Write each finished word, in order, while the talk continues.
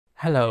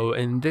Hello,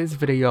 in this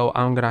video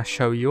I'm gonna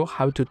show you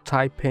how to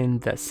type in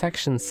the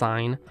section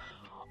sign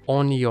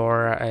on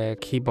your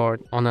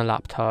keyboard on a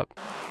laptop.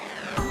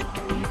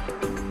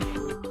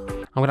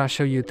 I'm gonna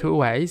show you two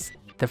ways.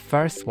 The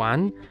first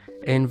one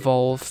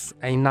involves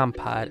a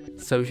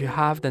numpad. So if you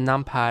have the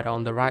numpad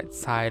on the right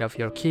side of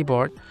your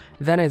keyboard,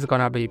 then it's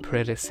gonna be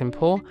pretty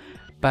simple.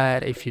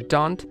 But if you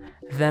don't,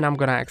 then I'm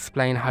gonna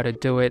explain how to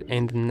do it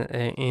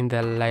in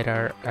the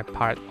later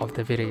part of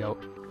the video.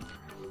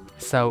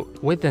 So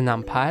with the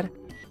numpad,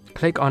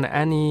 click on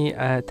any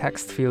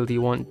text field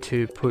you want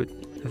to put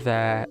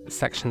the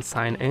section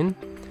sign in,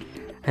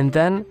 and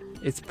then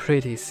it's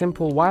pretty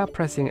simple. While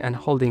pressing and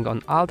holding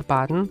on Alt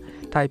button,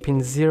 type in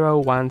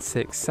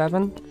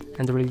 0167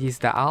 and release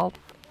the Alt,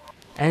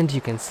 and you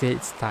can see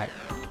it's typed.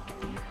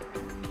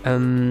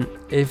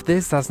 If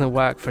this doesn't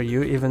work for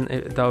you, even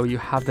though you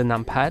have the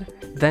numpad,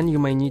 then you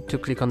may need to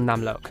click on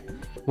numlock.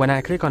 When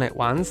I click on it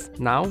once,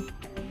 now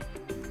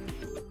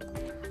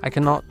I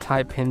cannot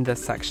type in the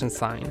section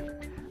sign,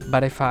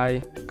 but if I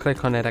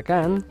click on it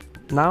again,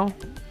 now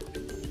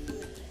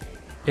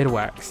it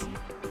works.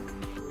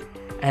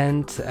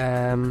 And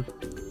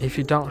if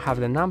you don't have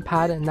the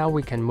numpad, now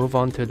we can move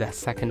on to the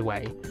second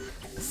way.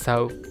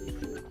 So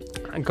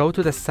go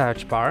to the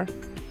search bar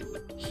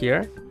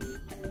here,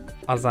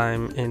 as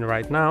I'm in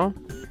right now,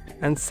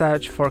 and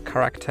search for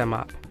character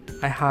map.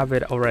 I have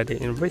it already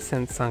in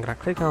recent, so I'm gonna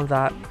click on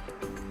that,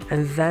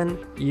 and then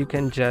you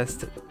can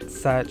just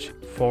search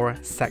for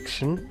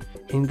section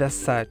in the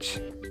search.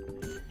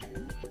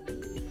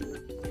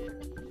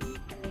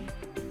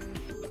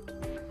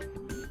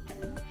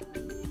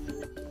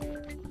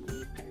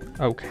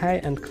 Okay,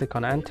 and click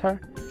on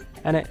enter,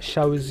 and it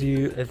shows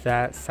you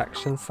the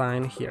section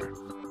sign here.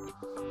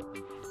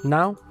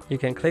 Now you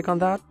can click on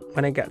that.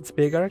 When it gets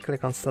bigger,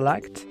 click on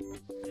select,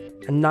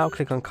 and now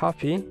click on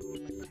copy.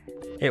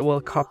 It will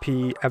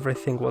copy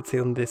everything what's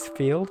in this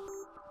field,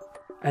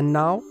 and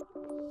now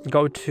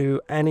go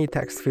to any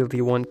text field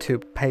you want to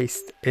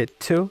paste it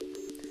to,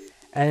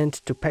 and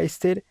to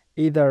paste it,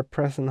 either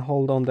press and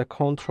hold on the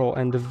Ctrl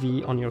and the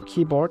V on your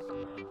keyboard,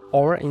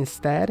 or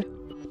instead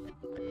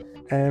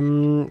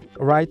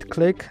right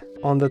click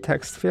on the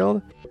text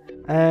field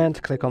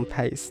and click on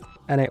paste,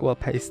 and it will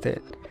paste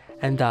it.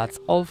 And that's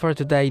all for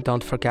today.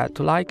 Don't forget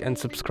to like and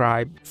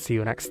subscribe. See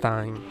you next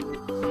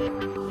time.